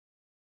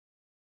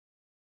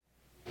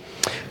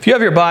If you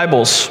have your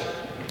Bibles,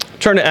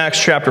 turn to Acts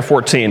chapter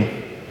 14.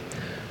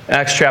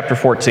 Acts chapter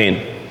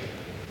 14.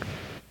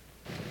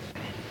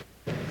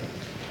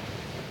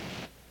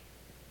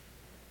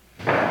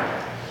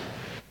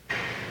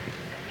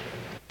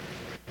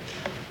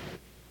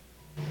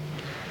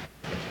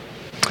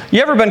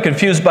 You ever been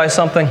confused by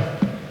something?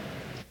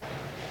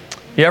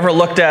 You ever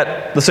looked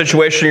at the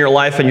situation in your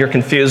life and you're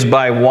confused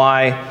by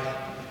why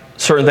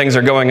certain things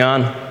are going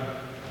on?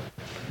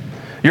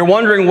 You're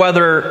wondering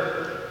whether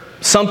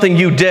something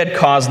you did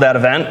caused that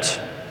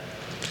event,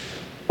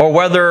 or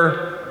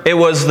whether it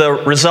was the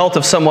result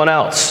of someone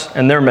else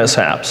and their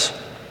mishaps.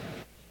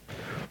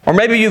 Or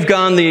maybe you've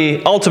gone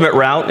the ultimate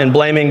route in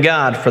blaming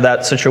God for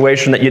that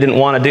situation that you didn't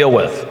want to deal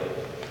with.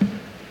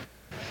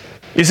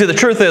 You see, the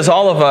truth is,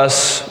 all of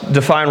us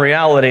define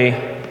reality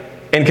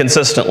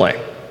inconsistently.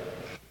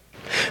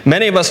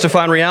 Many of us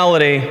define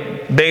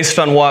reality based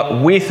on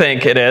what we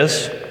think it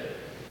is.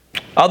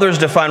 Others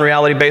define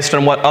reality based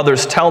on what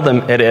others tell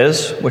them it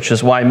is, which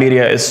is why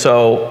media is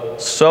so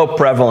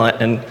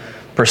prevalent and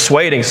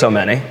persuading so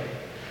many.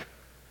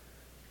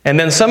 And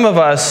then some of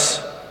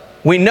us,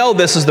 we know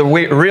this is the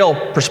real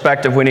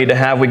perspective we need to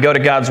have. We go to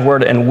God's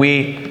Word and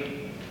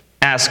we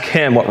ask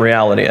Him what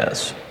reality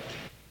is.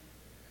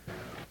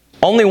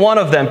 Only one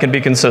of them can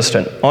be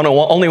consistent.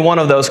 Only one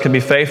of those can be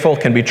faithful,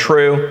 can be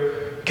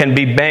true, can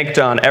be banked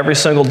on every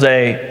single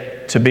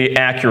day to be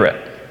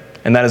accurate.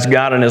 And that is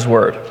God and His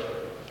Word.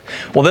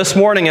 Well, this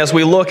morning, as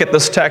we look at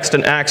this text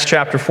in Acts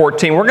chapter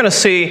 14, we're going to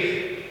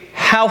see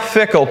how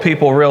fickle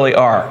people really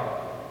are.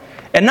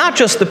 And not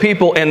just the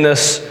people in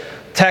this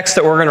text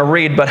that we're going to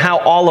read, but how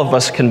all of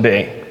us can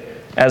be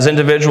as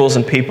individuals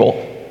and people.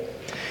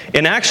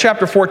 In Acts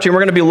chapter 14, we're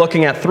going to be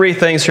looking at three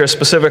things here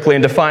specifically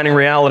in defining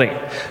reality.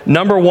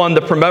 Number one,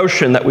 the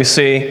promotion that we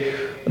see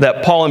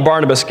that Paul and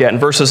Barnabas get in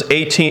verses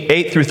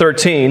 8 through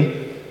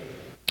 13.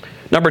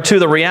 Number two,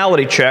 the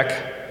reality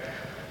check,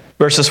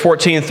 verses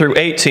 14 through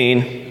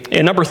 18.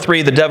 And number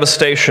three, the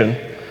devastation,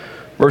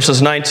 verses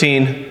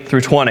 19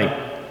 through 20.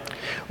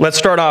 Let's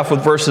start off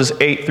with verses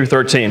 8 through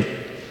 13.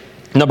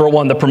 Number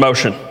one, the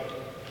promotion.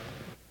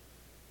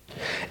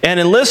 And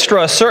in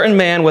Lystra, a certain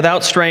man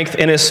without strength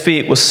in his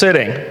feet was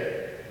sitting,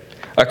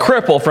 a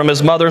cripple from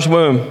his mother's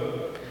womb,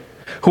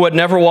 who had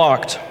never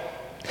walked.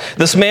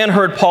 This man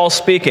heard Paul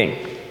speaking.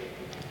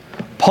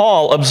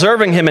 Paul,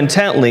 observing him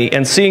intently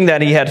and seeing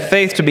that he had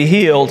faith to be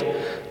healed,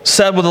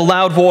 said with a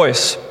loud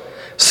voice,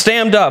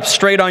 "Stand up,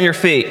 straight on your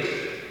feet."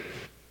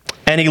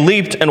 And he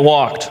leaped and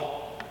walked.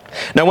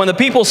 Now when the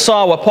people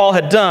saw what Paul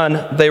had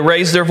done, they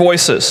raised their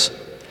voices,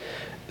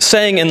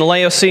 saying in the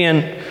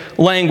Laodicean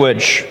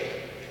language,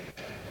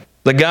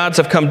 "The gods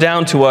have come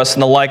down to us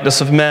in the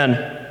likeness of men."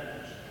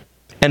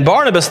 And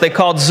Barnabas they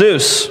called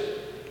Zeus,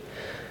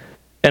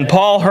 and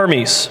Paul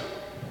Hermes,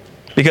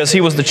 because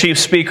he was the chief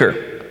speaker.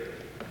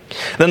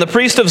 Then the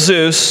priest of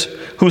Zeus,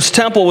 whose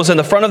temple was in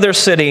the front of their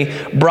city,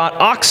 brought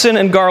oxen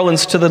and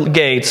garlands to the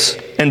gates,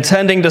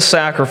 intending to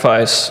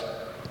sacrifice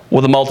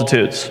with the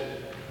multitudes.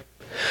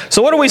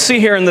 So what do we see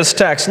here in this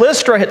text?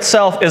 Lystra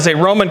itself is a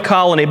Roman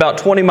colony about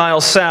 20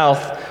 miles south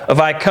of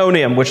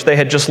Iconium, which they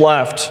had just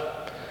left.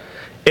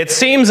 It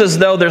seems as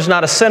though there's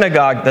not a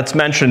synagogue that's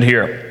mentioned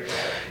here.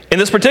 In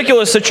this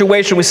particular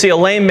situation, we see a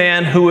lame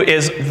man who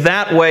is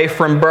that way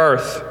from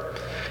birth.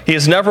 He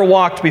has never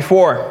walked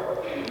before.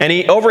 And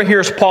he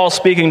overhears Paul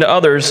speaking to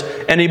others,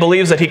 and he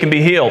believes that he can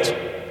be healed.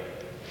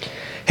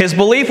 His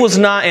belief was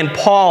not in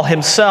Paul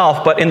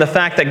himself, but in the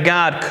fact that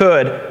God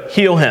could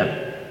heal him.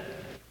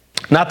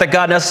 Not that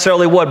God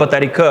necessarily would, but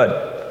that He could.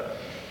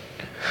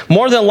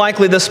 More than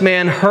likely, this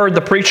man heard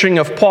the preaching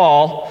of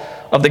Paul,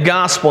 of the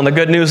gospel and the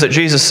good news that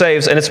Jesus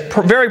saves, and it's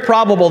very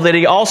probable that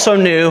he also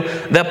knew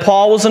that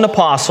Paul was an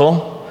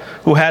apostle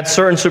who had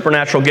certain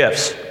supernatural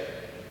gifts.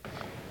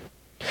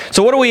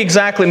 So what do we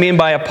exactly mean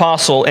by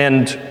apostle?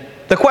 And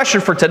the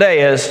question for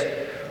today is,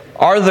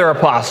 are there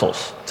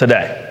apostles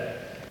today?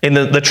 In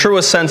the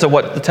truest sense of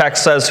what the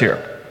text says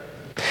here.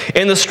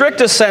 In the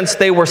strictest sense,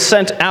 they were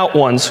sent out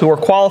ones who were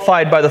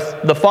qualified by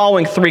the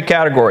following three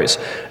categories.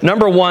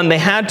 Number one, they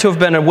had to have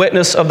been a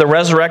witness of the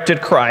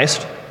resurrected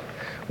Christ.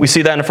 We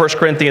see that in 1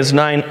 Corinthians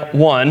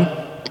 9:1.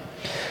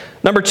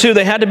 Number two,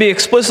 they had to be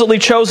explicitly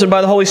chosen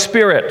by the Holy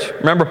Spirit.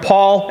 Remember,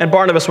 Paul and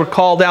Barnabas were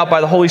called out by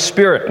the Holy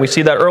Spirit. We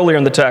see that earlier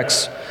in the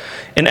text.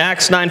 In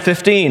Acts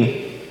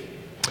 9:15.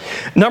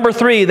 Number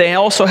three, they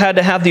also had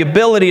to have the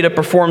ability to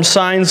perform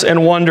signs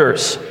and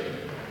wonders.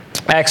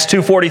 Acts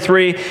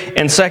 2:43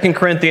 and 2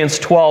 Corinthians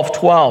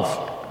 12:12.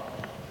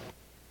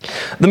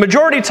 The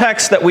majority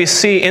texts that we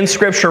see in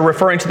Scripture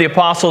referring to the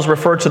apostles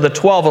refer to the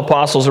 12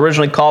 apostles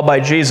originally called by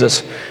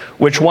Jesus,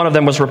 which one of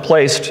them was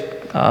replaced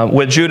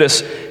with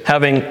Judas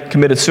having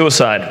committed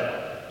suicide.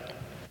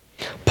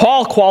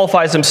 Paul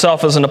qualifies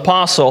himself as an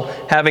apostle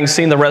having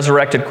seen the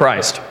resurrected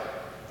Christ.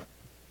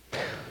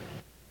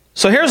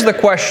 So here's the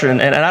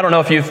question, and I don't know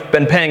if you've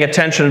been paying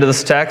attention to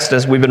this text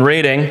as we've been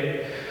reading.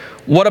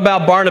 What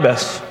about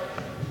Barnabas?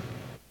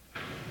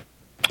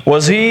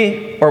 Was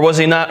he or was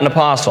he not an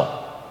apostle?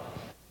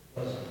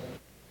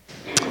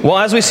 Well,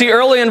 as we see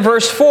early in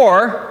verse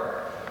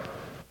 4,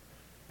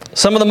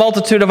 Some of the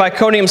multitude of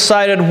Iconium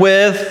sided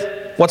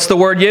with, what's the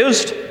word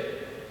used?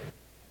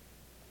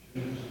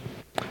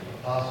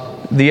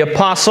 The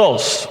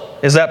apostles.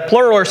 Is that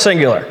plural or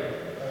singular?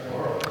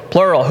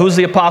 Plural. Who's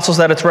the apostles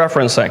that it's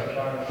referencing?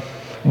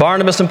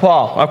 Barnabas and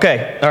Paul.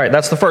 Okay, all right,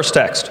 that's the first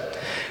text.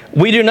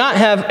 We do not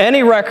have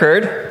any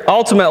record,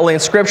 ultimately in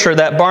Scripture,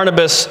 that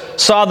Barnabas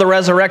saw the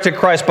resurrected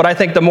Christ, but I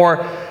think the more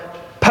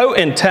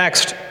potent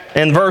text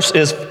and verse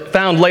is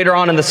found later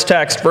on in this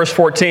text, verse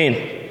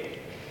 14.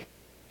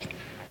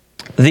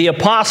 The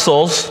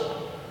apostles,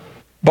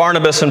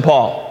 Barnabas and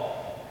Paul.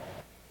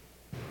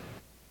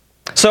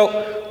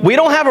 So, we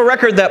don't have a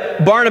record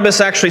that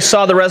Barnabas actually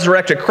saw the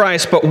resurrected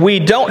Christ, but we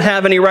don't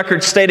have any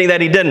record stating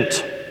that he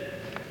didn't.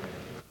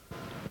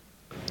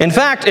 In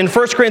fact, in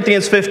 1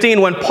 Corinthians 15,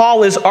 when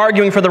Paul is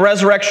arguing for the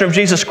resurrection of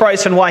Jesus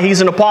Christ and why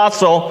he's an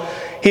apostle,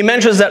 he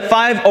mentions that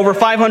over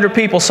 500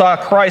 people saw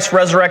Christ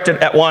resurrected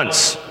at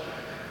once.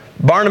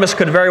 Barnabas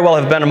could very well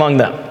have been among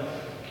them.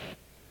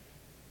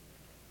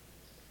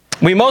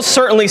 We most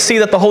certainly see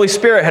that the Holy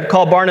Spirit had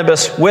called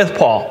Barnabas with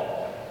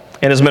Paul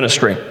in his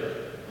ministry,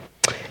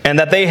 and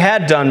that they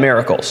had done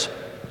miracles.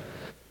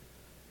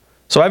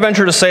 So I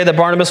venture to say that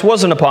Barnabas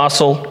was an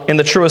apostle in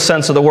the truest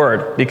sense of the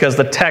word, because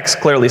the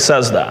text clearly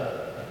says that.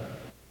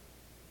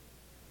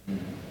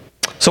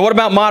 So what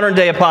about modern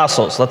day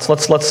apostles?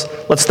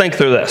 Let's think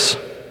through this.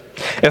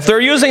 If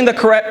they're using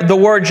the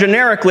word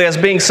generically as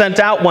being sent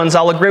out ones,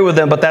 I'll agree with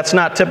them, but that's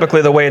not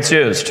typically the way it's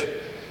used.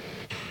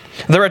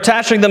 They're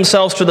attaching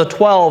themselves to the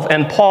 12,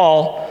 and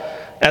Paul,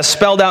 as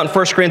spelled out in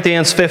 1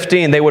 Corinthians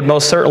 15, they would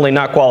most certainly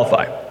not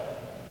qualify.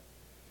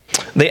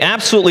 They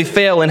absolutely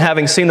fail in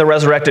having seen the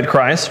resurrected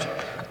Christ.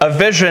 A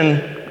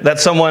vision that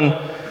someone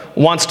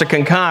wants to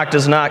concoct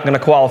is not going to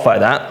qualify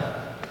that.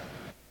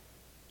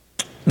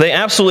 They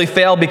absolutely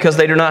fail because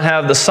they do not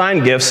have the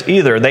sign gifts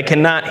either. They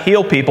cannot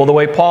heal people the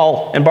way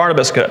Paul and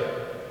Barnabas could.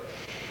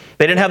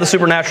 They didn't have the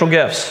supernatural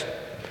gifts.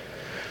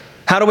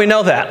 How do we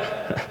know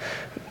that?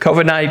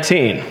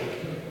 COVID-19.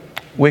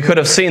 We could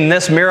have seen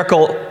this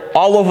miracle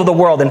all over the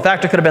world. In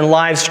fact, it could have been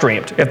live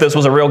streamed if this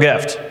was a real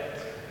gift.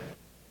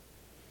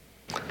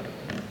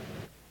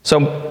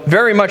 So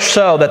very much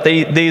so that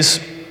these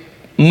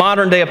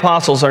modern day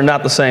apostles are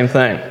not the same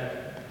thing.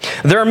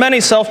 There are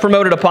many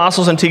self-promoted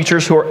apostles and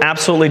teachers who are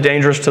absolutely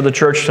dangerous to the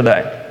church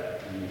today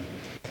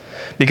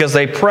because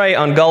they prey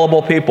on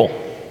gullible people.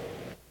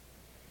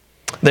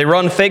 They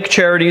run fake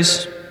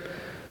charities,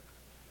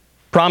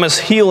 promise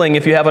healing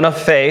if you have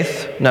enough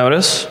faith.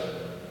 Notice.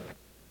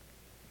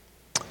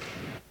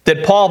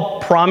 Did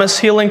Paul promise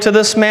healing to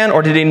this man,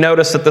 or did he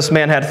notice that this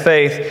man had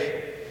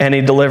faith and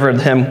he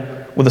delivered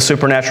him with a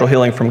supernatural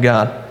healing from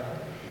God?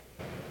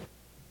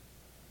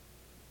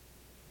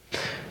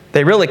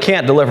 They really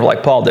can't deliver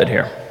like Paul did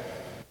here.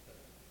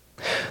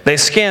 They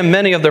scam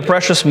many of their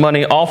precious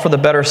money, all for the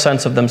better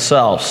sense of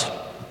themselves.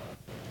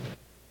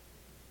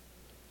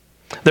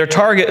 Their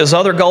target is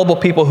other gullible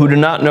people who do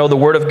not know the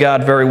Word of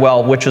God very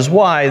well, which is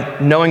why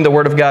knowing the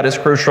Word of God is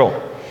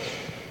crucial.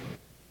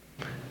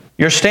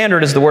 Your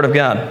standard is the Word of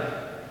God.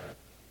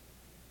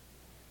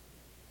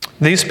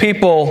 These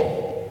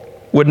people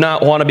would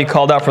not want to be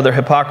called out for their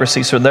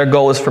hypocrisy, so their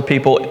goal is for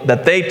people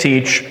that they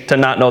teach to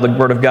not know the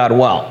Word of God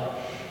well.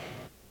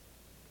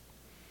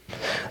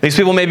 These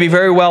people may be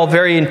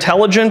very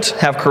intelligent,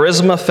 have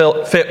charisma,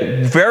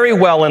 fit very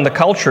well in the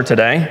culture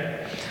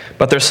today,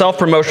 but their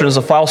self-promotion is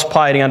a false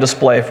piety on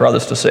display for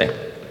others to see.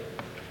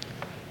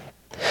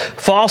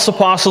 False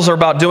apostles are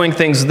about doing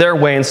things their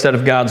way instead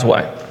of God's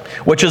way,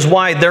 which is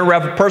why their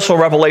personal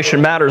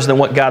revelation matters than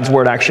what God's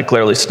Word actually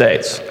clearly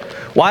states.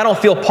 Well, I don't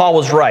feel Paul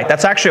was right.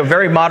 That's actually a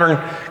very modern,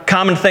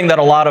 common thing that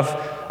a lot of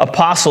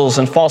apostles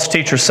and false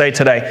teachers say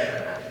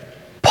today.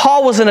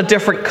 Paul was in a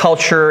different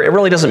culture. It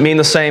really doesn't mean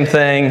the same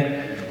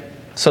thing.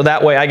 So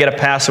that way I get a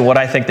pass on what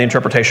I think the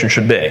interpretation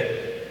should be.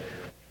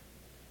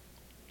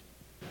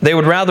 They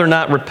would rather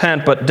not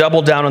repent, but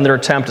double down on their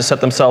attempt to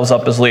set themselves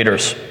up as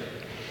leaders.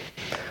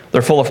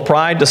 They're full of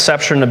pride,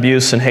 deception,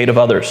 abuse, and hate of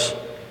others.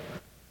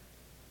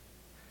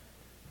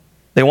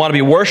 They want to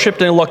be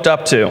worshipped and looked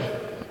up to.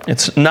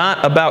 It's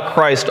not about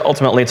Christ.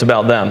 Ultimately, it's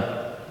about them.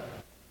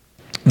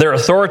 They're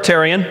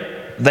authoritarian.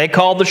 They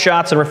call the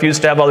shots and refuse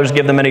to have others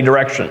give them any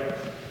direction.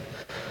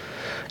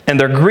 And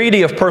they're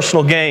greedy of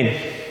personal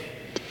gain.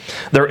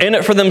 They're in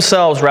it for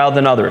themselves rather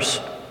than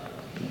others.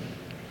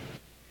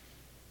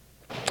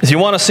 If you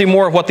want to see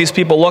more of what these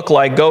people look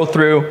like, go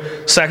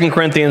through 2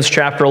 Corinthians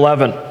chapter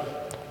 11,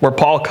 where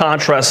Paul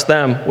contrasts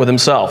them with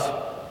himself.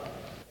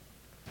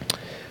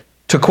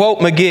 To quote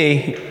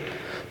McGee,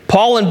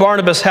 Paul and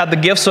Barnabas had the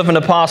gifts of an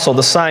apostle,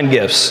 the sign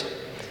gifts.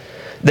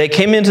 They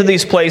came into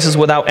these places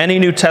without any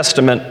New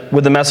Testament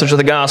with the message of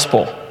the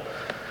gospel.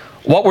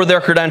 What were their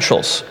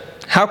credentials?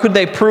 How could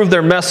they prove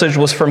their message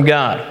was from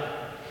God?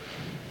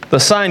 The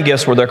sign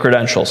gifts were their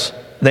credentials.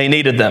 They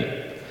needed them.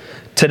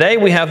 Today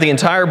we have the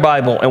entire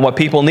Bible, and what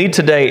people need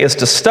today is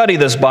to study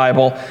this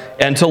Bible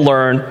and to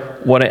learn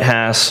what it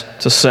has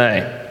to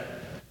say.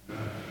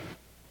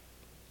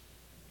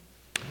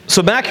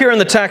 So back here in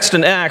the text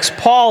in Acts,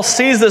 Paul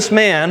sees this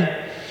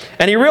man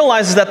And he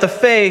realizes that the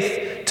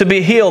faith to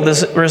be healed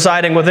is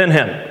residing within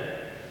him.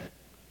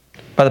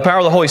 By the power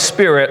of the Holy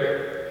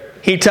Spirit,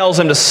 he tells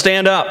him to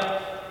stand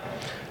up,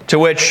 to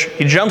which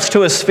he jumps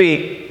to his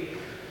feet,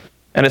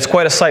 and it's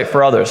quite a sight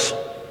for others.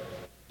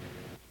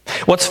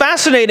 What's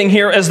fascinating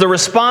here is the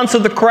response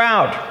of the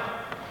crowd.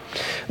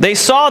 They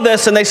saw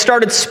this and they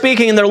started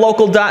speaking in their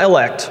local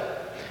dialect.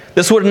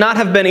 This would not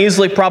have been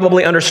easily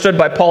probably understood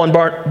by Paul and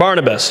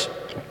Barnabas,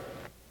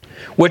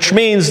 which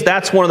means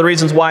that's one of the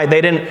reasons why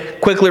they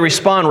didn't quickly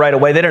respond right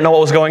away. They didn't know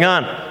what was going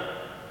on.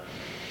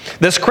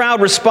 This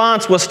crowd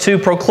response was to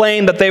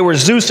proclaim that they were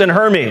Zeus and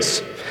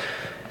Hermes,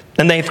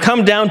 and they've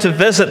come down to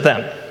visit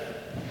them.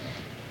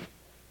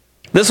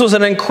 This was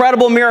an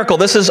incredible miracle.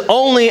 This is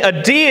only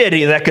a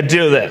deity that could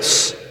do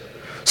this.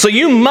 So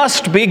you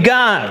must be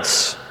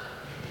gods.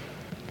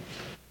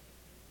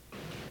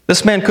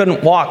 This man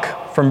couldn't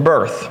walk from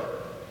birth.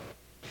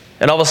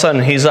 And all of a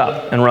sudden, he's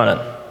up and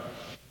running.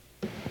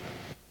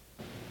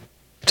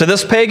 To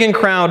this pagan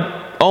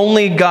crowd,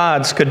 only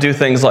gods could do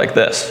things like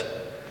this,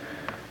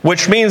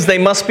 which means they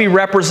must be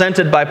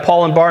represented by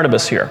Paul and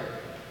Barnabas here.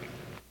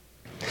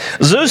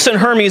 Zeus and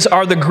Hermes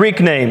are the Greek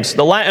names.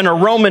 The Latin or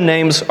Roman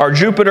names are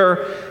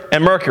Jupiter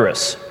and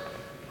Mercurius.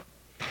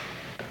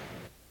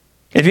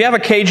 If you have a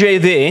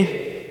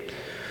KJV,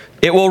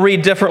 it will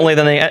read differently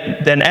than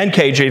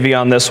NKJV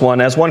on this one,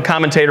 as one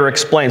commentator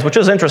explains, which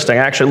is interesting.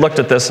 I actually looked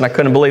at this and I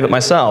couldn't believe it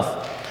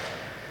myself.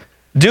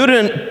 Due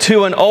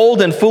to an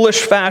old and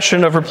foolish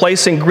fashion of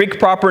replacing Greek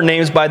proper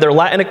names by their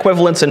Latin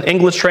equivalents in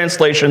English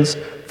translations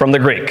from the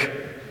Greek.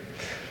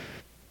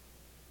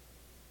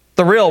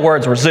 The real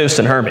words were Zeus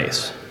and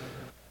Hermes.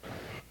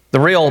 The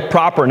real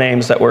proper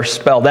names that were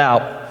spelled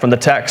out from the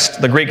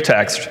text, the Greek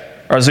text,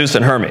 are Zeus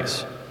and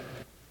Hermes.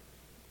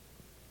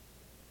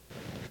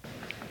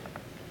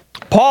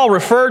 Paul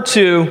referred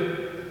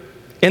to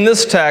in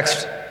this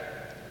text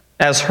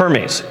as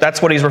Hermes.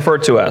 That's what he's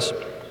referred to as,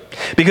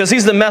 because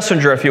he's the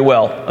messenger, if you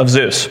will, of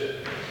Zeus.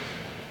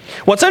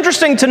 What's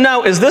interesting to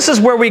note is this is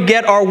where we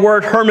get our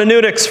word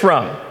hermeneutics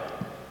from.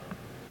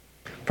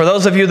 For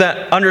those of you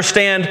that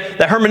understand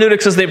that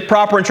hermeneutics is the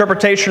proper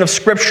interpretation of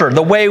Scripture,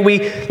 the way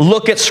we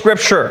look at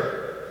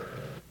Scripture.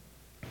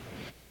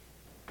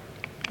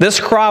 This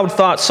crowd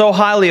thought so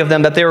highly of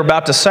them that they were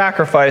about to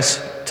sacrifice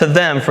to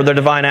them for their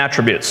divine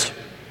attributes.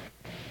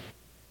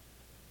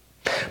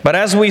 But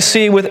as we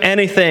see with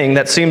anything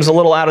that seems a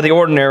little out of the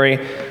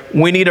ordinary,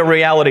 we need a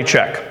reality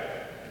check.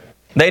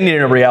 They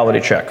needed a reality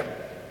check.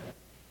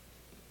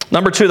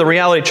 Number 2, the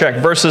reality check,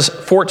 verses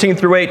 14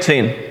 through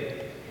 18.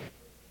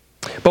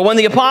 But when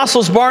the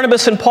apostles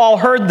Barnabas and Paul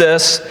heard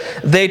this,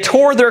 they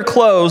tore their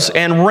clothes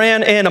and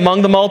ran in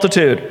among the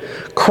multitude,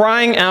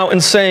 crying out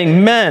and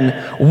saying, "Men,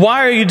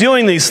 why are you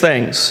doing these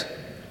things?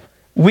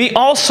 We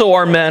also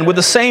are men with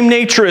the same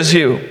nature as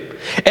you,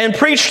 and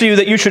preach to you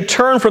that you should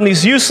turn from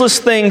these useless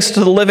things to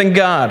the living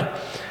God,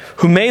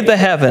 who made the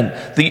heaven,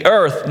 the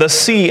earth, the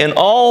sea, and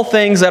all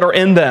things that are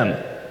in them,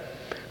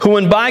 who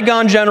in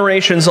bygone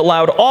generations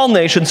allowed all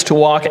nations to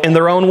walk in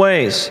their own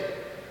ways.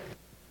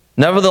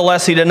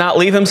 Nevertheless, he did not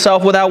leave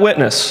himself without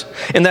witness,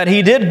 in that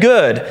he did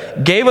good,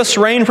 gave us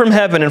rain from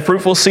heaven in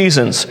fruitful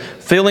seasons,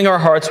 filling our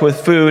hearts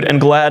with food and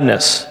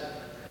gladness."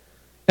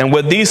 And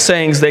with these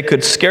sayings, they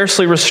could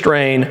scarcely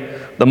restrain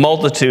the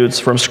multitudes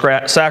from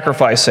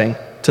sacrificing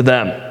to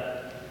them.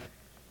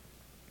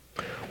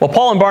 What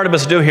Paul and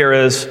Barnabas do here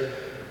is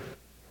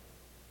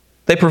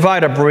they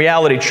provide a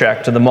reality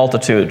check to the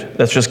multitude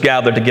that's just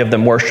gathered to give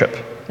them worship,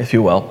 if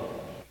you will.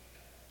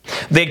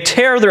 They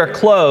tear their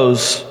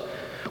clothes,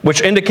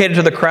 which indicated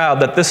to the crowd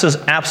that this is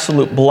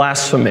absolute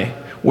blasphemy.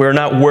 We're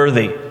not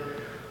worthy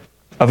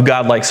of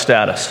godlike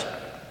status.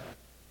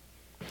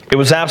 It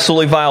was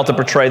absolutely vile to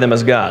portray them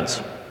as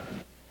gods.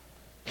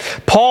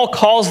 Paul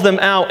calls them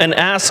out and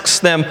asks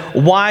them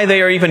why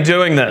they are even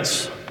doing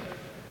this.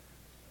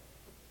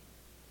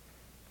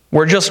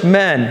 We're just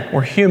men.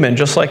 We're human,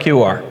 just like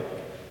you are.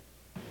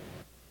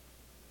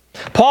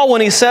 Paul,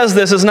 when he says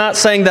this, is not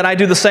saying that I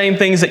do the same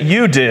things that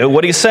you do.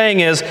 What he's saying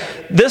is,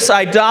 this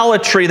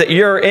idolatry that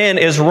you're in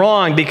is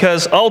wrong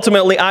because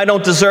ultimately I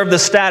don't deserve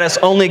this status.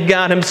 Only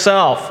God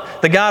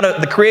himself,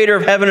 the creator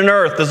of heaven and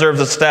earth, deserves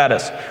this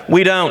status.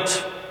 We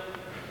don't.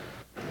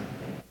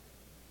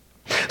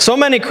 So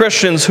many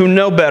Christians who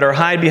know better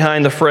hide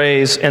behind the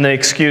phrase and the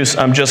excuse,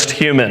 "I'm just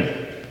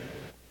human."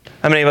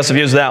 How many of us have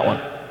used that one?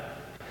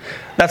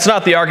 That's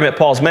not the argument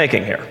Paul's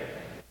making here.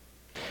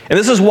 And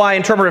this is why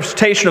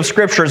interpretation of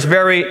Scripture is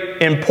very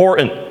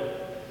important.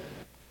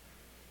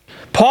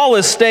 Paul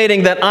is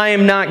stating that I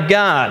am not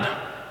God.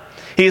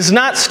 He's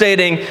not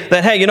stating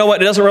that, hey, you know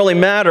what, it doesn't really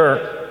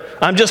matter.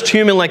 I'm just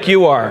human like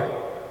you are.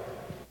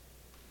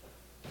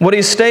 What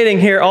he's stating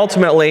here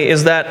ultimately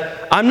is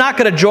that I'm not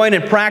going to join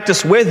in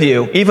practice with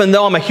you, even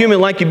though I'm a human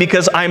like you,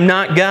 because I'm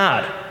not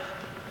God.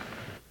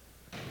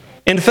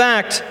 In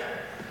fact,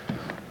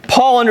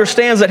 Paul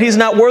understands that he's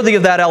not worthy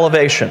of that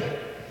elevation.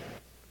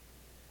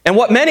 And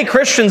what many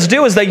Christians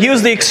do is they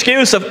use the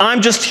excuse of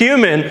I'm just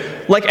human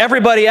like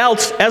everybody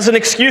else as an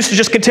excuse to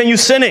just continue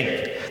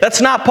sinning. That's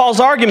not Paul's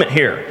argument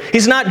here.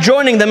 He's not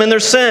joining them in their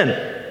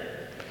sin.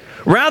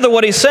 Rather,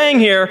 what he's saying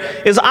here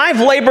is, I've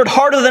labored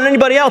harder than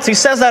anybody else. He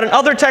says that in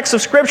other texts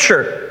of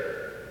Scripture.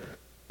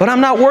 But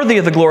I'm not worthy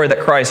of the glory that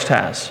Christ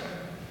has.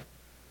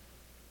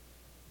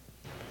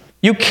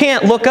 You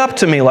can't look up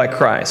to me like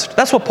Christ.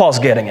 That's what Paul's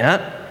getting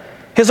at.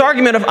 His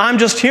argument of I'm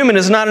just human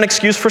is not an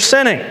excuse for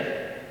sinning.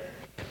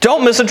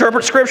 Don't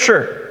misinterpret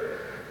Scripture.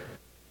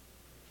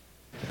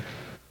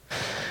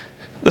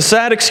 The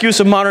sad excuse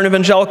of modern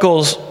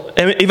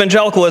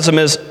evangelicalism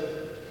is,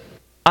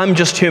 I'm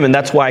just human,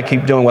 that's why I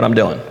keep doing what I'm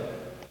doing,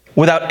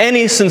 without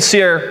any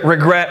sincere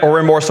regret or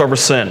remorse over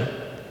sin.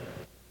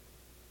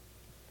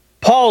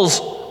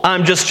 Paul's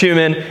I'm just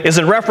human is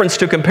in reference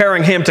to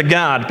comparing him to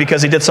God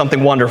because he did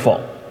something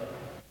wonderful.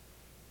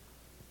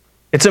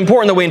 It's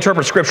important that we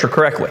interpret Scripture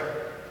correctly.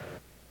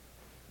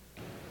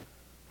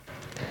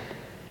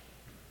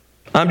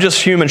 I'm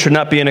just human should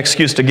not be an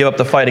excuse to give up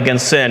the fight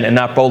against sin and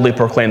not boldly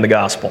proclaim the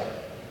gospel.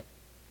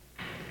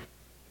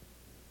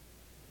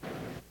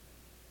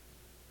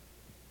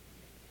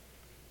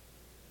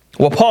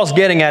 What Paul's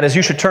getting at is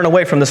you should turn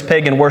away from this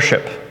pagan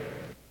worship.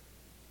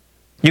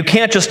 You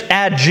can't just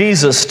add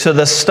Jesus to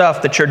the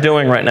stuff that you're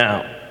doing right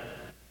now.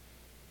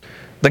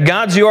 The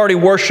gods you already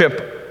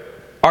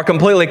worship are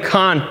completely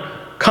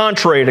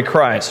contrary to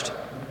Christ.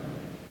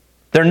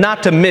 They're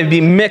not to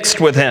be mixed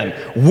with Him.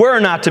 We're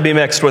not to be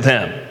mixed with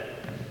Him.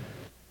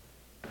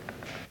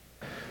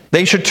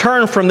 They should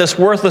turn from this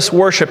worthless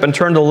worship and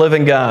turn to the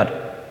living God,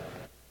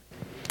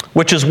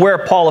 which is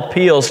where Paul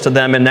appeals to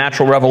them in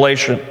natural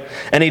revelation.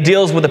 And he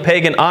deals with the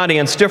pagan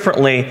audience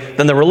differently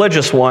than the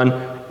religious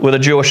one with a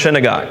Jewish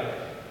synagogue.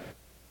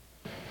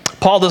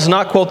 Paul does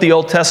not quote the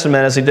Old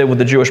Testament as he did with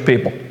the Jewish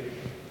people.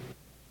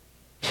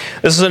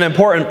 This is an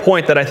important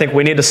point that I think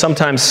we need to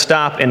sometimes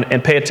stop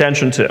and pay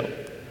attention to.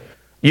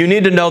 You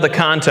need to know the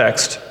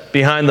context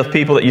behind the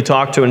people that you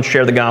talk to and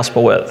share the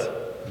gospel with.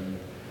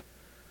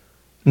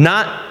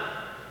 Not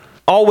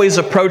always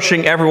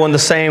approaching everyone the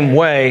same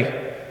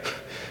way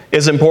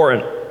is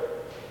important.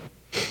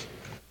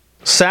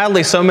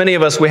 Sadly, so many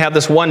of us, we have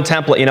this one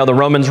template, the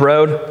Romans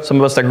Road. Some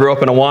of us that grew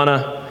up in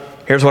Awana,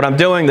 here's what I'm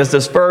doing,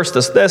 this verse,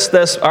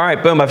 this. All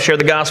right, boom, I've shared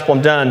the gospel,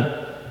 I'm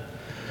done.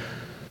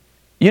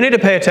 You need to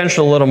pay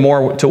attention a little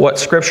more to what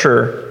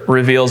Scripture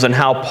reveals and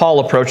how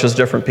Paul approaches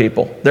different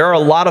people. There are a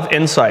lot of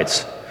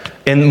insights.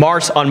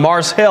 On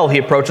Mars Hill, he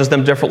approaches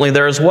them differently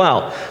there as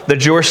well. The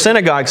Jewish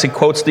synagogues, he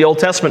quotes the Old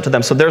Testament to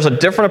them. So there's a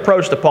different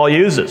approach that Paul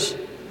uses,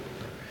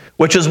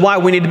 which is why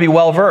we need to be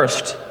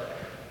well-versed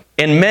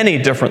in many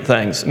different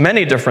things,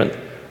 many different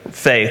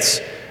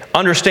faiths,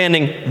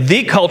 understanding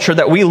the culture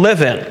that we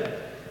live in.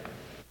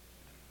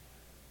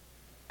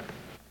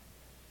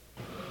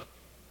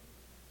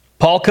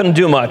 Paul couldn't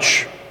do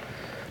much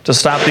to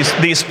stop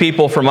these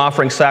people from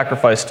offering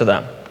sacrifice to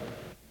them.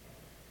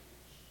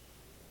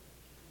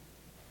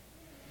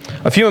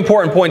 A few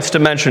important points to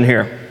mention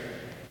here.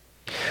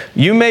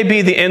 You may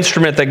be the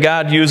instrument that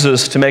God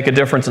uses to make a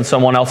difference in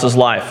someone else's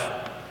life.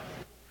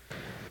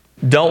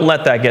 Don't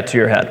let that get to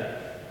your head.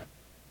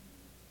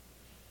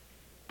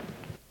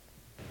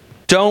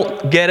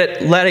 Don't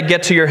let it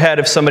get to your head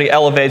if somebody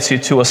elevates you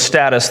to a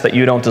status that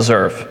you don't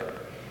deserve.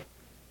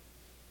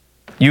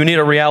 You need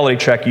a reality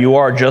check. You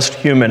are just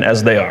human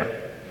as they are.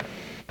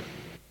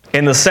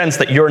 In the sense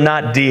that you're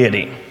not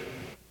deity.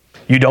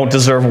 You don't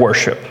deserve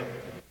worship.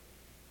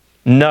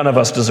 None of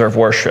us deserve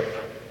worship.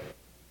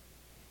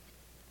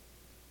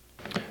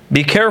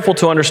 Be careful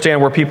to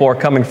understand where people are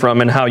coming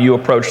from and how you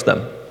approach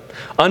them.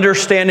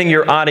 Understanding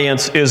your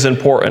audience is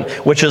important,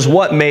 which is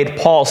what made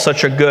Paul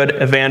such a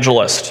good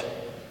evangelist.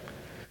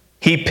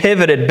 He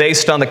pivoted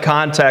based on the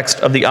context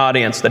of the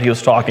audience that he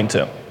was talking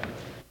to.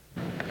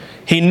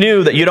 He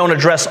knew that you don't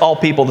address all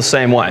people the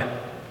same way.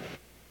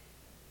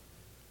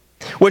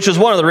 Which is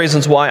one of the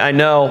reasons why I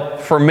know,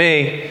 for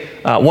me,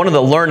 one of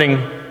the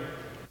learning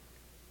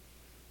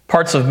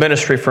parts of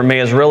ministry for me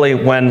is really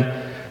when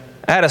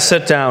I had to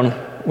sit down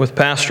with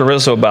Pastor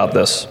Rizzo about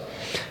this.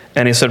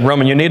 And he said,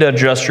 Roman, you need to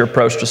adjust your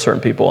approach to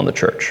certain people in the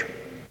church.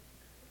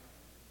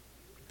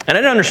 And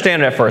I didn't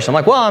understand it at first. I'm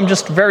like, well, I'm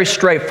just very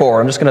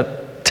straightforward. I'm just going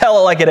to tell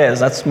it like it is.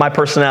 That's my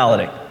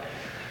personality.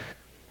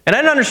 And I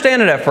didn't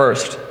understand it at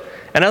first.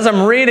 And as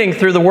I'm reading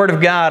through the Word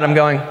of God, I'm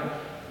going,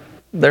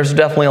 there's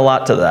definitely a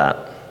lot to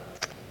that.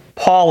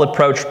 Paul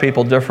approached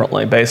people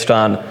differently based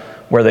on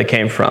where they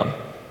came from.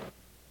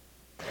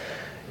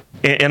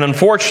 And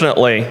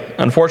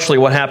unfortunately,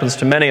 what happens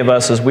to many of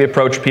us is we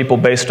approach people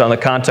based on the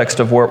context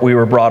of what we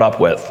were brought up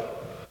with,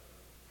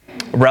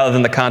 rather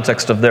than the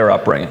context of their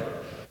upbringing.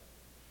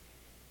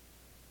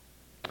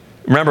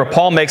 Remember,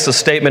 Paul makes a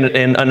statement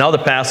in another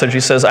passage. He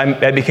says,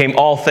 I became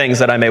all things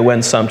that I may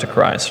win some to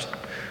Christ.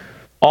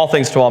 All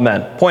things to all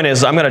men. Point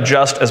is, I'm going to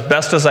adjust as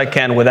best as I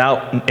can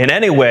without in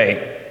any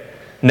way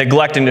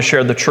neglecting to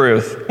share the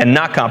truth and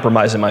not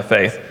compromising my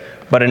faith,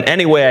 but in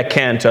any way I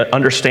can to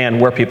understand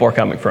where people are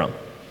coming from.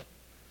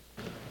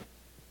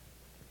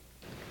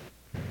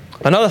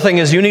 Another thing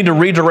is you need to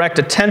redirect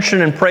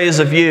attention and praise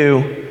of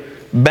you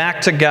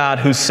back to God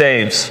who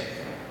saves.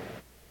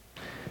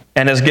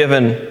 and has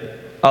given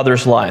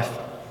others life.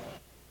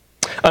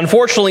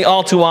 Unfortunately,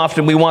 all too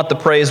often, we want the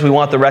praise, we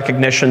want the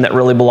recognition that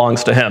really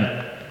belongs to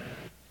Him.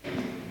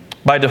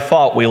 By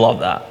default, we love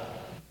that.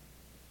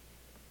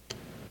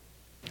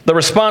 The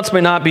response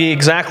may not be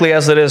exactly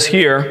as it is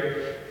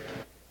here,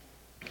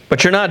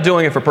 but you're not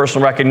doing it for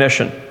personal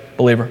recognition,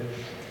 believer.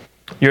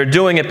 You're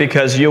doing it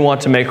because you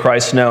want to make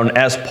Christ known,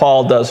 as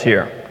Paul does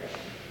here.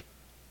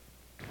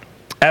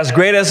 As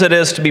great as it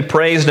is to be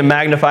praised and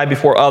magnified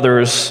before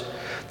others,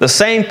 the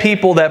same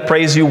people that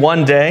praise you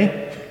one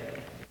day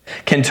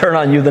can turn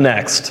on you the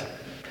next,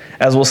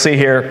 as we'll see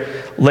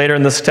here later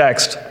in this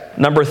text.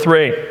 Number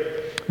 3,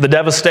 the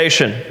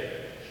devastation,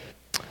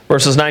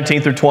 verses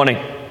 19 through 20.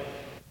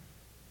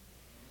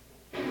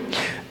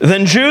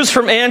 Then Jews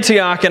from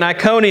Antioch and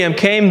Iconium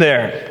came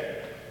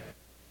there,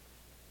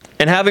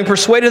 and having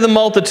persuaded the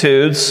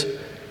multitudes,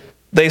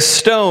 they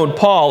stoned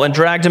Paul and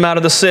dragged him out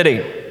of the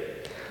city,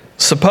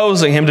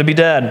 supposing him to be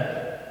dead.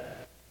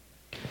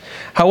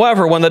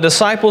 However, when the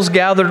disciples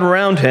gathered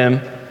around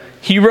him,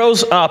 he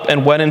rose up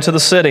and went into the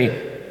city.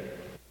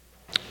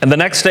 And the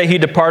next day he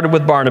departed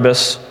with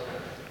Barnabas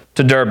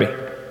to Derbe.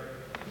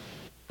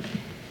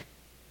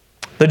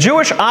 The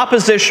Jewish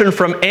opposition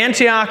from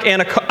Antioch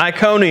and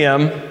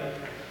Iconium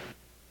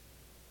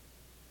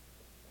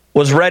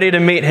was ready to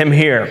meet him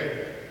here.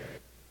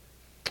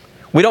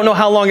 We don't know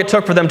how long it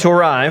took for them to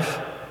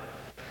arrive,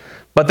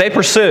 but they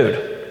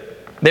pursued.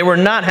 They were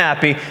not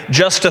happy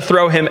just to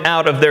throw him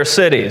out of their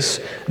cities.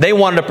 They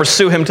wanted to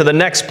pursue him to the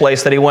next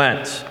place that he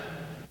went.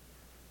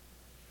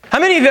 How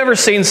many of you have ever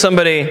seen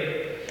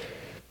somebody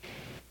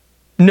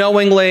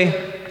knowingly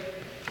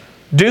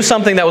do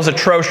something that was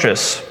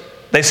atrocious?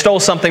 They stole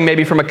something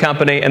maybe from a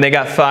company and they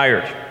got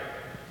fired.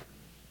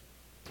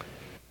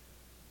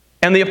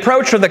 And the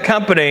approach of the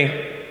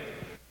company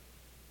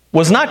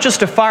was not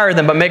just to fire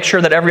them, but make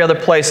sure that every other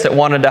place that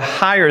wanted to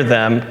hire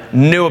them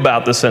knew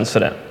about this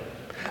incident.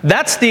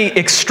 That's the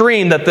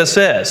extreme that this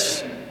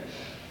is.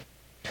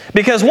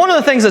 Because one of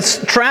the things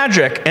that's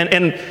tragic,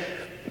 and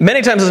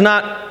many times is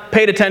not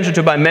paid attention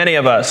to by many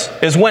of us,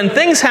 is when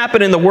things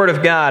happen in the Word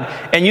of God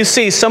and you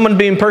see someone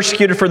being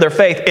persecuted for their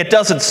faith, it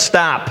doesn't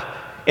stop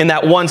in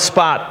that one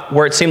spot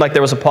where it seemed like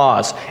there was a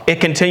pause.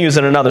 It continues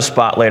in another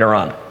spot later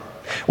on.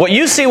 What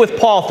you see with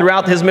Paul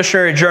throughout his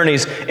missionary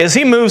journeys is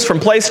he moves from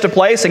place to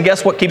place, and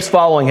guess what keeps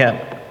following him?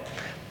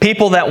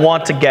 People that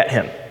want to get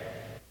him.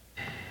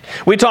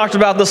 We talked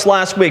about this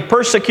last week.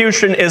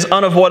 Persecution is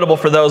unavoidable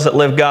for those that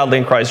live godly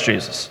in Christ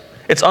Jesus.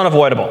 It's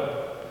unavoidable.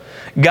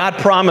 God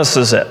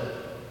promises it.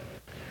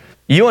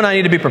 You and I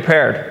need to be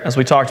prepared, as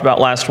we talked about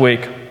last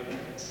week.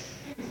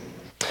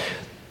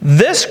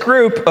 This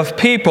group of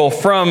people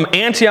from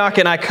Antioch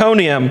and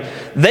Iconium,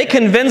 they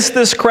convinced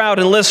this crowd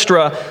in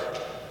Lystra,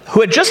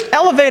 who had just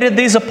elevated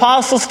these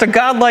apostles to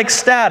godlike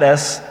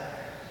status,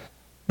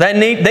 that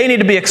they need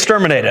to be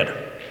exterminated.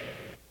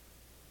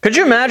 Could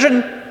you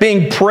imagine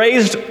being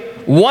praised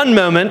one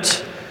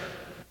moment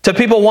to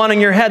people wanting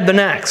your head the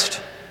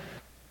next?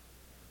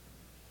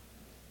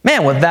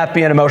 Man, would that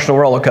be an emotional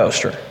roller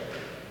coaster?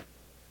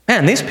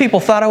 Man, these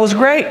people thought I was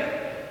great.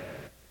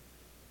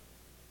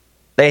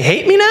 They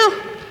hate me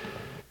now?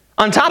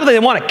 On top of it, they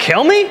want to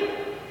kill me?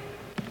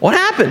 What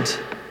happened?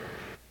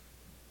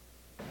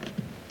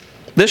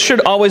 This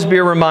should always be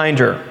a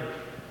reminder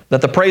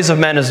that the praise of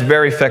men is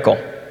very fickle.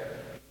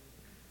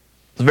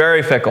 It's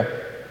very fickle.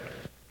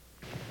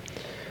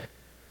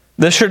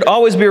 This should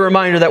always be a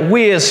reminder that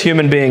we as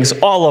human beings,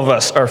 all of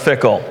us, are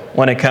fickle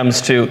when it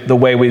comes to the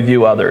way we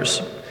view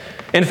others.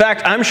 In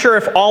fact, I'm sure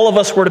if all of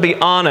us were to be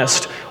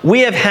honest,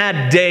 we have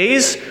had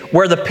days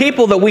where the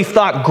people that we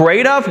thought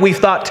great of, we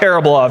thought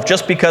terrible of,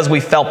 just because we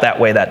felt that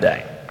way that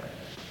day.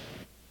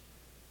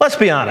 Let's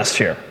be honest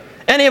here.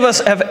 Any of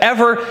us have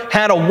ever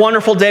had a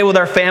wonderful day with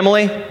our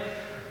family,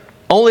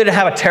 only to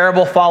have a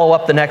terrible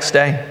follow-up the next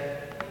day?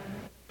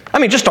 I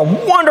mean, just a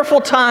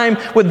wonderful time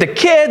with the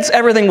kids,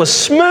 everything was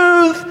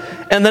smooth,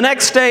 and the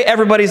next day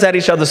everybody's at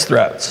each other's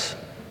throats.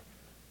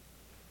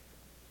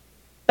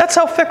 That's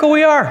how fickle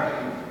we are.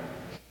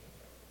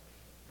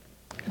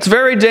 It's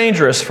very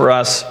dangerous for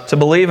us to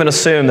believe and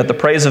assume that the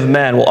praise of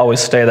men will always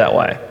stay that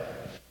way.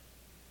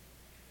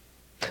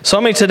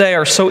 So many today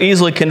are so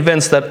easily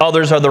convinced that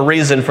others are the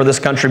reason for this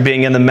country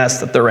being in the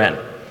mess that they're in.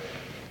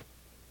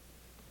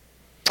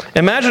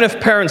 Imagine if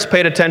parents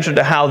paid attention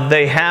to how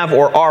they have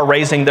or are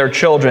raising their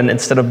children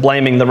instead of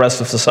blaming the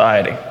rest of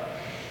society.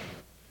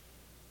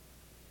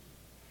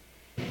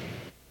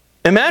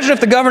 Imagine if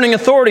the governing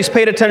authorities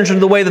paid attention to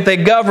the way that they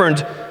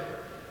governed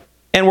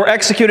and were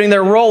executing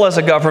their role as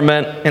a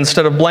government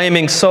instead of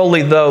blaming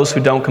solely those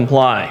who don't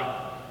comply.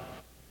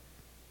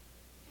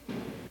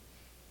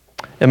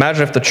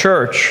 Imagine if the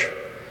church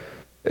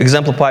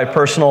exemplified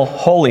personal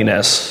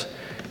holiness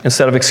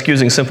instead of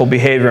excusing simple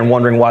behavior and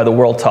wondering why the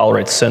world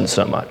tolerates sin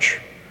so much.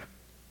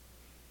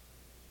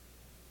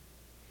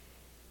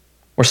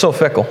 We're so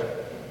fickle.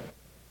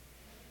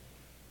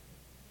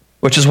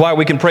 Which is why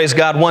we can praise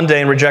God one day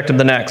and reject Him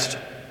the next.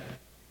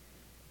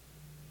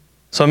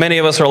 So many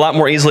of us are a lot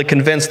more easily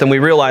convinced than we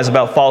realize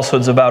about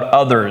falsehoods about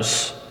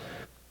others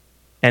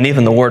and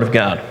even the Word of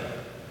God.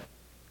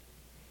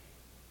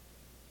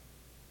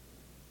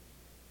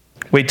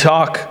 We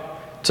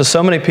talk to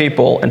so many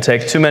people and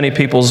take too many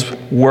people's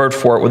word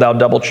for it without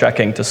double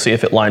checking to see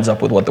if it lines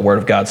up with what the Word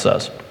of God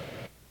says.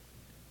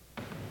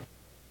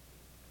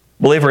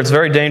 Believer, it's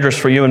very dangerous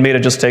for you and me to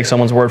just take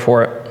someone's word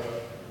for it.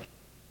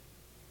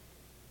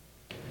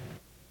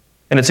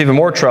 And it's even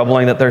more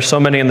troubling that there's so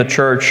many in the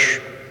church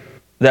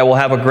that will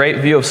have a great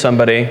view of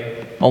somebody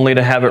only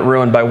to have it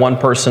ruined by one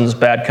person's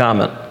bad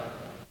comment.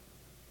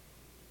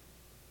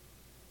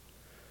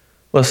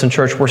 Listen,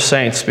 church, we're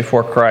saints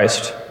before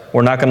Christ.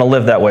 We're not going to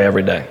live that way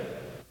every day.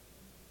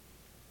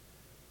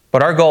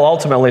 But our goal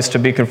ultimately is to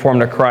be conformed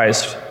to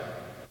Christ,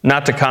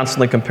 not to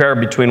constantly compare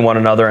between one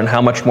another and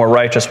how much more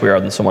righteous we are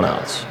than someone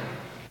else.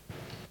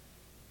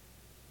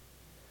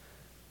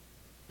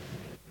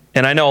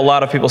 And I know a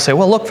lot of people say,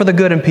 well, look for the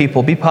good in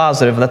people, be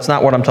positive. That's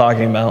not what I'm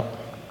talking about.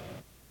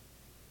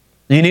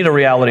 You need a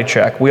reality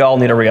check. We all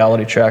need a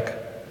reality check.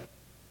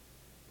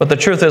 But the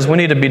truth is, we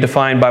need to be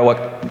defined by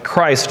what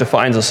Christ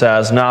defines us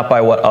as, not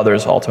by what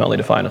others ultimately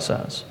define us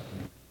as.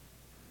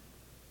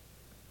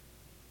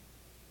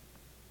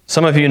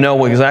 Some of you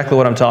know exactly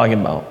what I'm talking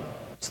about.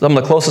 Some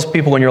of the closest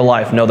people in your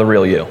life know the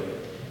real you.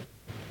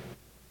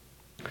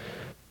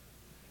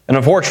 And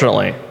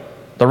unfortunately,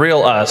 the real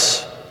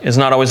us is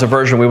not always a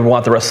version we would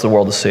want the rest of the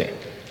world to see.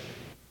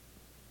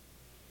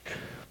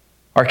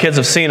 Our kids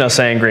have seen us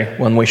angry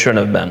when we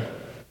shouldn't have been.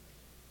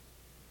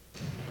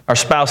 Our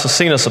spouse has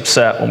seen us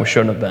upset when we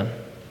shouldn't have been.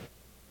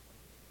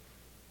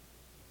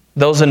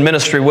 Those in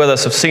ministry with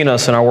us have seen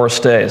us in our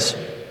worst days.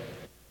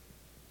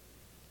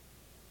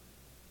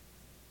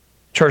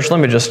 Church, let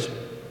me just,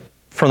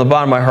 from the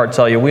bottom of my heart,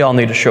 tell you, we all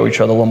need to show each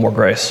other a little more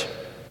grace.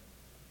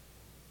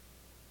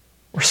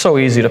 We're so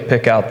easy to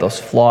pick out those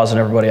flaws in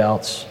everybody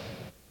else.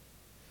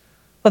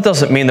 That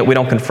doesn't mean that we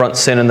don't confront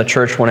sin in the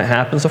church when it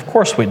happens. Of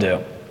course we do.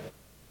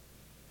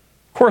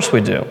 Of course we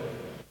do.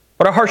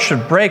 But our hearts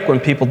should break when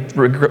people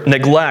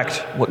neglect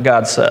what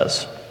God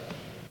says.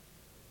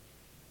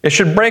 It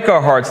should break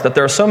our hearts that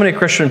there are so many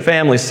Christian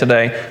families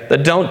today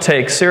that don't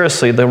take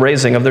seriously the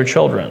raising of their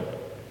children.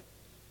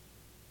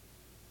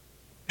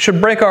 It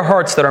should break our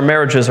hearts that our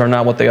marriages are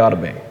not what they ought to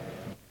be.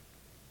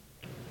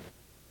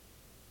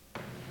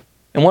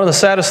 And one of the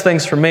saddest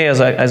things for me as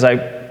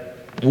I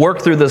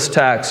worked through this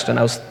text, and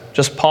I was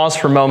just paused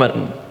for a moment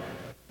and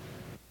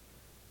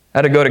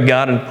had to go to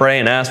God and pray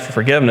and ask for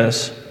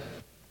forgiveness,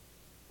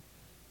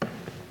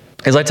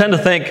 is I tend to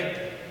think,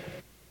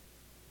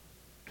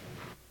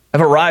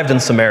 I've arrived in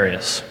some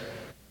areas.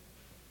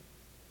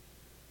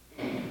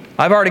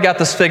 I've already got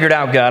this figured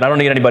out, God. I don't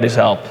need anybody's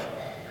help.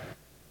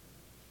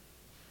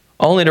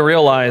 Only to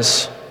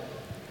realize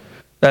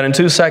that in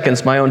 2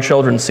 seconds, my own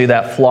children see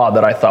that flaw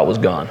that I thought was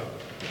gone.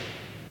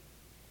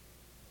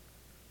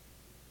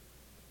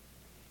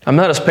 I'm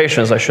not as patient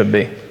as I should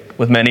be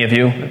with many of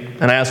you,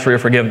 and I ask for your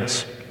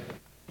forgiveness.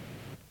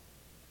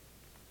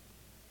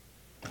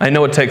 I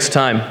know it takes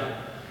time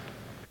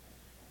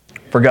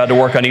for God to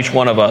work on each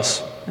one of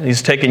us.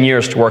 He's taken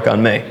years to work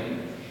on me.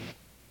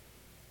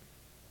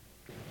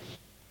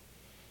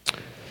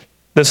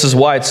 This is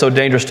why it's so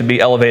dangerous to be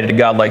elevated to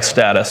godlike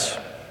status.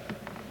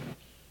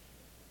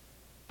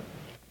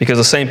 Because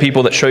the same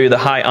people that show you the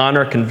high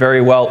honor can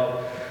very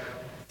well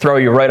throw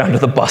you right under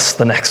the bus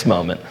the next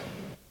moment.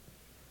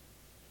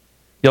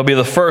 You'll be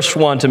the first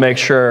one to make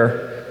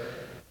sure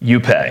you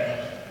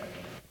pay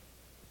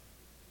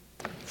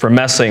for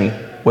messing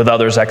with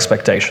others'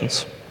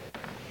 expectations.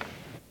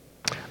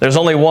 There's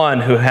only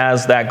one who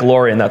has that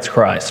glory, and that's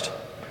Christ.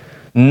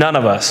 None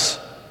of us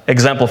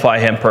exemplify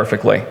him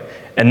perfectly,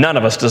 and none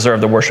of us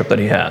deserve the worship that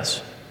he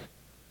has.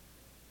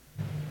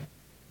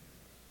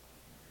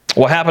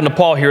 What happened to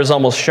Paul here is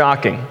almost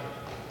shocking.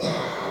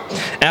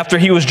 After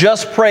he was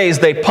just praised,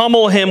 they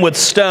pummel him with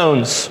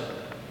stones.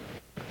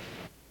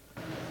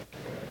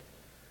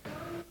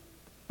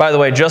 By the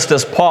way, just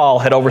as Paul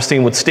had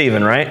overseen with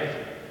Stephen, right?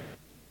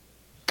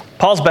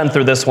 Paul's been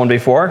through this one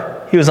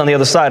before. He was on the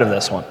other side of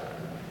this one.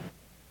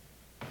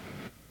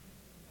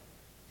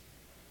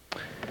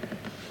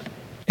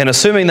 And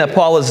assuming that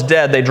Paul is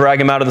dead, they drag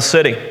him out of the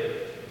city.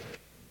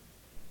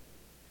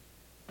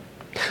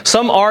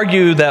 Some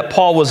argue that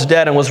Paul was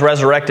dead and was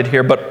resurrected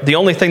here, but the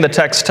only thing the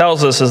text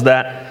tells us is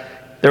that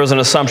there was an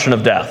assumption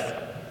of death.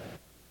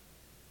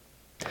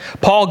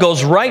 Paul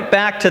goes right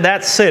back to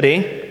that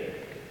city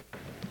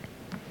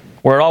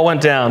where it all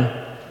went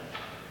down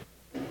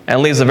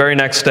and leaves the very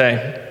next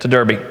day to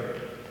Derbe.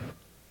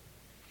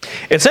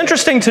 It's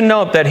interesting to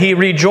note that he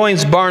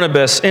rejoins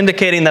Barnabas,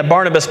 indicating that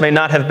Barnabas may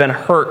not have been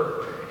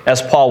hurt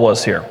as Paul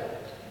was here.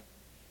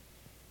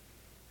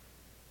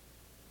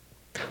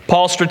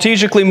 Paul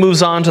strategically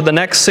moves on to the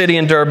next city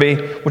in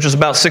Derbe, which is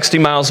about 60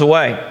 miles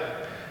away,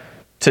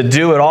 to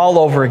do it all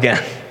over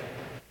again.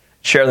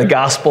 Share the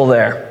gospel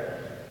there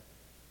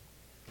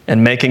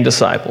and making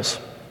disciples.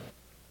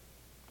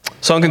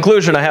 So in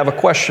conclusion, I have a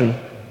question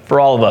for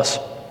all of us.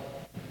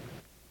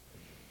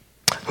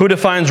 Who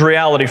defines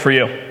reality for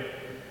you?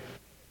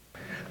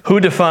 Who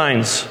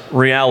defines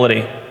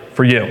reality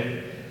for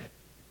you?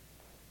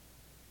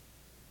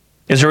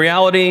 Is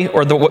reality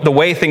or the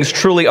way things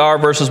truly are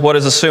versus what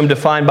is assumed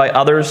defined by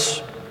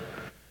others?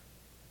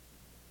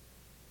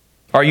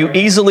 Are you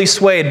easily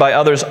swayed by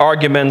others'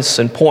 arguments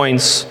and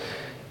points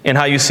in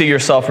how you see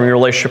yourself in your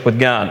relationship with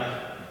God?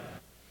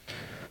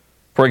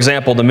 For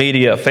example, the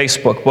media,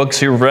 Facebook,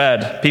 books you've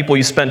read, people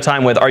you spend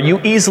time with. Are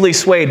you easily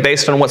swayed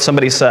based on what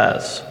somebody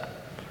says?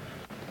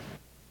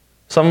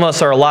 Some of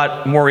us are a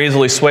lot more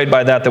easily swayed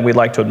by that than we'd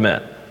like to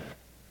admit.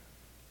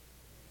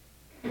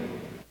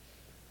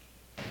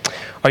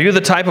 Are you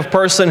the type of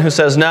person who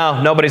says, no,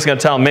 nobody's going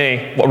to tell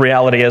me what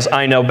reality is.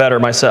 I know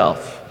better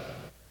myself.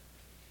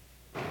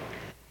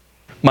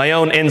 My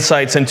own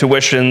insights,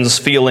 intuitions,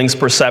 feelings,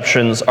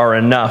 perceptions are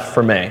enough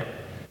for me.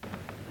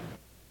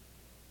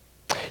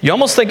 You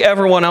almost think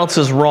everyone else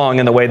is wrong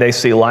in the way they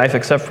see life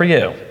except for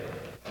you.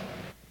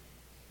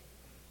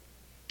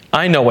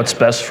 I know what's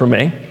best for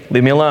me.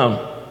 Leave me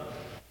alone.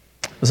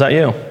 Is that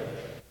you?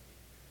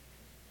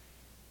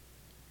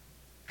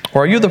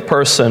 Or are you the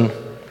person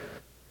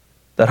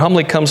that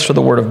humbly comes to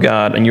the Word of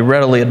God and you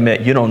readily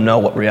admit you don't know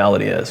what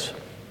reality is?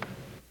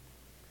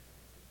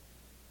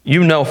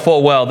 You know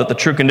full well that the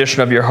true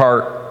condition of your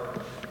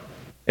heart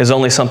is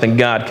only something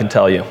God can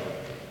tell you.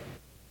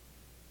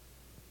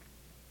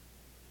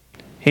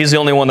 He's the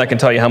only one that can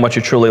tell you how much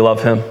you truly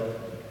love Him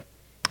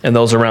and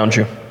those around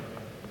you.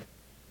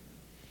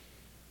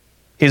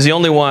 He's the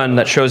only one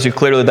that shows you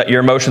clearly that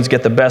your emotions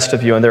get the best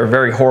of you, and they're a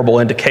very horrible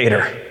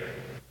indicator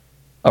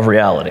of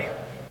reality.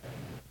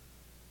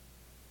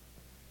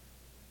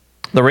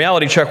 The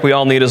reality check we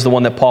all need is the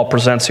one that Paul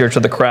presents here to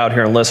the crowd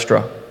here in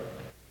Lystra.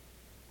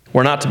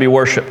 We're not to be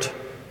worshipped.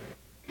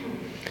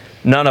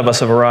 None of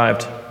us have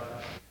arrived.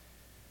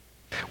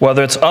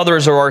 Whether it's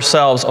others or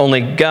ourselves,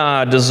 only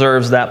God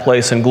deserves that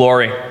place in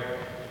glory.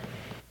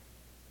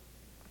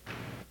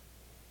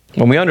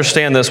 When we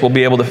understand this, we'll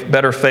be able to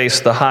better face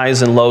the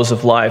highs and lows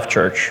of life,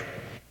 church.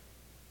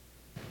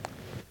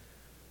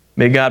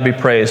 May God be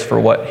praised for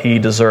what He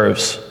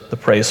deserves the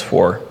praise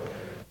for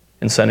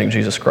in sending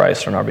Jesus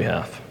Christ on our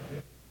behalf.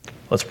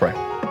 Let's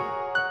pray.